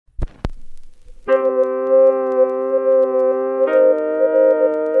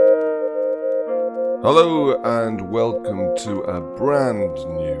Hello and welcome to a brand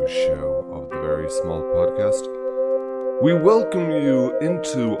new show of the Very Small Podcast. We welcome you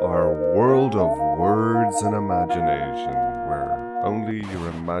into our world of words and imagination, where only your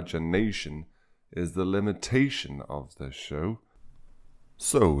imagination is the limitation of this show.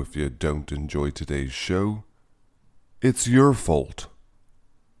 So if you don't enjoy today's show, it's your fault.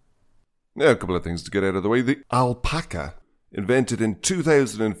 Now, a couple of things to get out of the way. The alpaca, invented in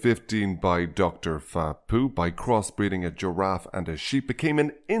 2015 by Dr. Fapu by crossbreeding a giraffe and a sheep, became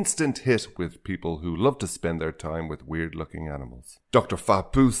an instant hit with people who love to spend their time with weird-looking animals. Dr.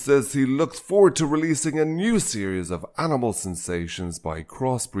 Fapu says he looks forward to releasing a new series of animal sensations by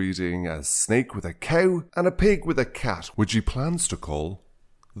crossbreeding a snake with a cow and a pig with a cat, which he plans to call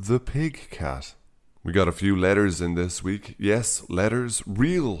the Pig Cat. We got a few letters in this week. Yes, letters,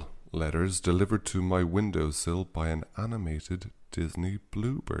 real letters delivered to my windowsill by an animated Disney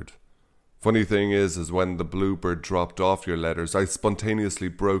bluebird. Funny thing is when the bluebird dropped off your letters, I spontaneously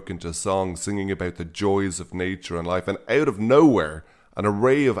broke into song singing about the joys of nature and life, and out of nowhere, an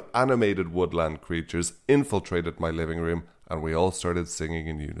array of animated woodland creatures infiltrated my living room, and we all started singing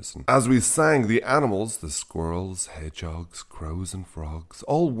in unison. As we sang, the animals, the squirrels, hedgehogs, crows and frogs,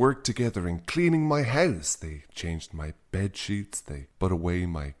 all worked together in cleaning my house. They changed my bed sheets, they put away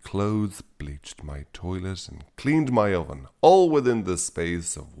my clothes, bleached my toilet and cleaned my oven, all within the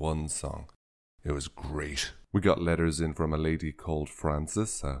space of one song. It was great. We got letters in from a lady called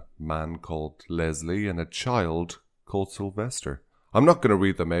Frances, a man called Leslie, and a child called Sylvester. I'm not going to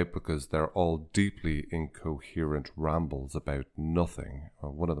read them out because they're all deeply incoherent rambles about nothing.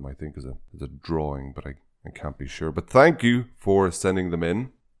 One of them I think is a drawing, but I can't be sure. But thank you for sending them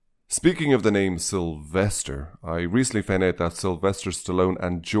in. Speaking of the name Sylvester, I recently found out that Sylvester Stallone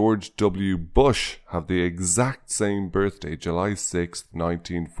and George W. Bush have the exact same birthday, July 6th,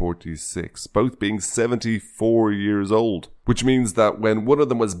 1946, both being 74 years old. Which means that when one of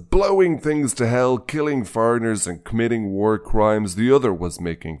them was blowing things to hell, killing foreigners and committing war crimes, the other was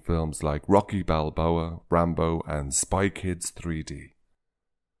making films like Rocky Balboa, Rambo and Spy Kids 3D.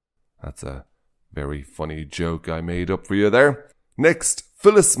 That's a very funny joke I made up for you there. Next,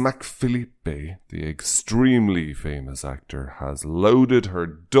 Phyllis McPhillippe, the extremely famous actor, has loaded her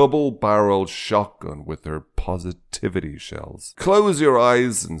double-barreled shotgun with her positivity shells. Close your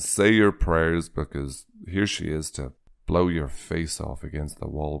eyes and say your prayers, because here she is to blow your face off against the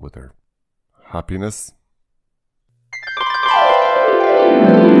wall with her happiness.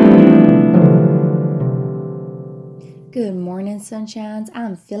 Good morning, sunshines.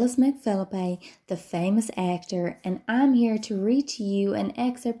 I'm Phyllis McPhillippe, the famous actor, and I'm here to read to you an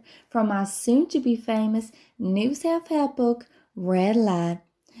excerpt from my soon-to-be-famous new self-help book, Red Light.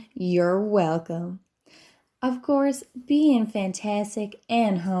 You're welcome. Of course, being fantastic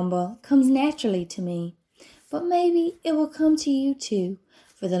and humble comes naturally to me, but maybe it will come to you too,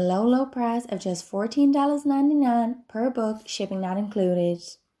 for the low price of just $14.99 per book, shipping not included.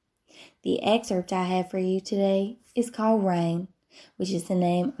 The excerpt I have for you today is called Rain, which is the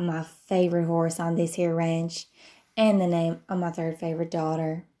name of my favorite horse on this here ranch and the name of my third favorite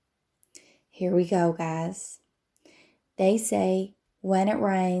daughter. Here we go, guys. They say, when it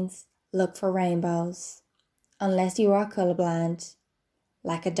rains, look for rainbows, unless you are colorblind,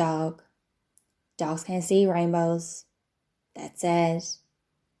 like a dog. Dogs can't see rainbows. That's sad.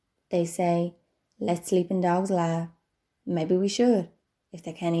 They say, let sleeping dogs lie. Maybe we should, if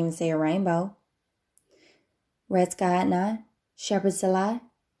they can't even see a rainbow. Red sky at night, shepherd's delight.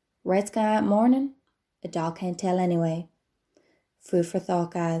 Red sky at morning, a dog can't tell anyway. Food for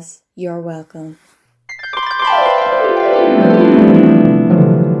thought, guys. You're welcome.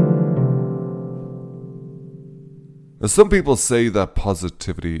 Now, some people say that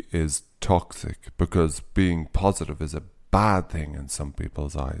positivity is toxic because being positive is a bad thing in some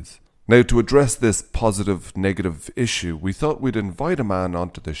people's eyes. Now, to address this positive-negative issue, we thought we'd invite a man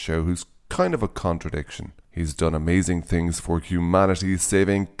onto the show who's kind of a contradiction. He's done amazing things for humanity,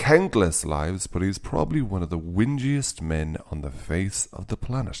 saving countless lives, but he's probably one of the whingiest men on the face of the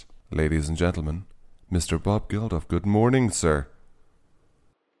planet. Ladies and gentlemen, Mr. Bob Geldof. Good morning, sir.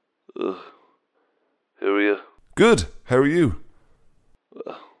 How are you? Good. How are you?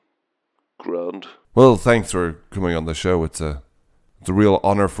 Grand. Well, thanks for coming on the show. It's a real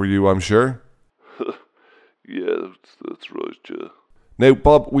honour for you, I'm sure. Yeah, that's right, yeah. Now,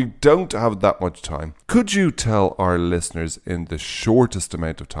 Bob, we don't have that much time. Could you tell our listeners in the shortest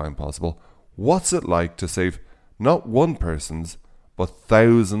amount of time possible, what's it like to save not one person's, but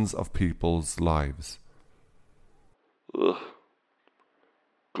thousands of people's lives?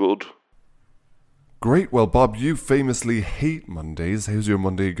 Good. Great. Well, Bob, you famously hate Mondays. How's your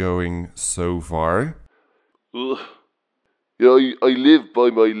Monday going so far? Ugh. You know, I live by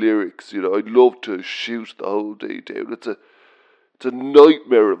my lyrics. You know, I'd love to shoot the whole day down. It's a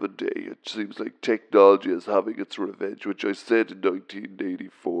nightmare of a day. It seems like technology is having its revenge, which I said in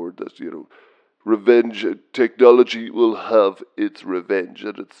 1984 that, you know, revenge, technology will have its revenge,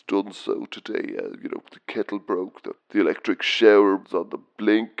 and it's done so today. You know, the kettle broke, the electric shower was on the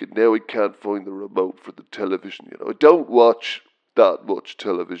blink, and now I can't find the remote for the television. You know, I don't watch that much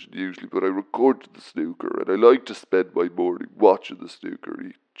television usually, but I record to the snooker, and I like to spend my morning watching the snooker,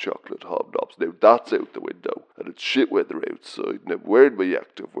 eat chocolate hobnobs. Now that's out the window, and it's shit weather outside, and I'm wearing my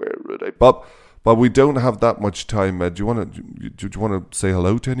active wear, and Bob, we don't have that much time. Do you want to say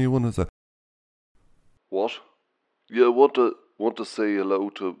hello to anyone? Is that What? Yeah, I want to say hello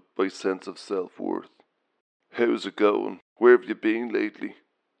to my sense of self-worth. How's it going? Where have you been lately?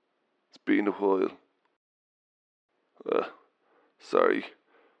 It's been a while. Sorry.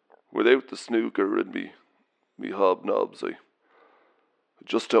 Without the snooker and me hobnobs, I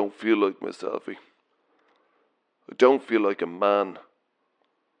just don't feel like myself. I don't feel like a man.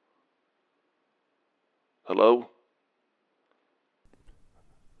 Hello?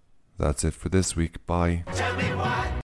 That's it for this week. Bye. Tell me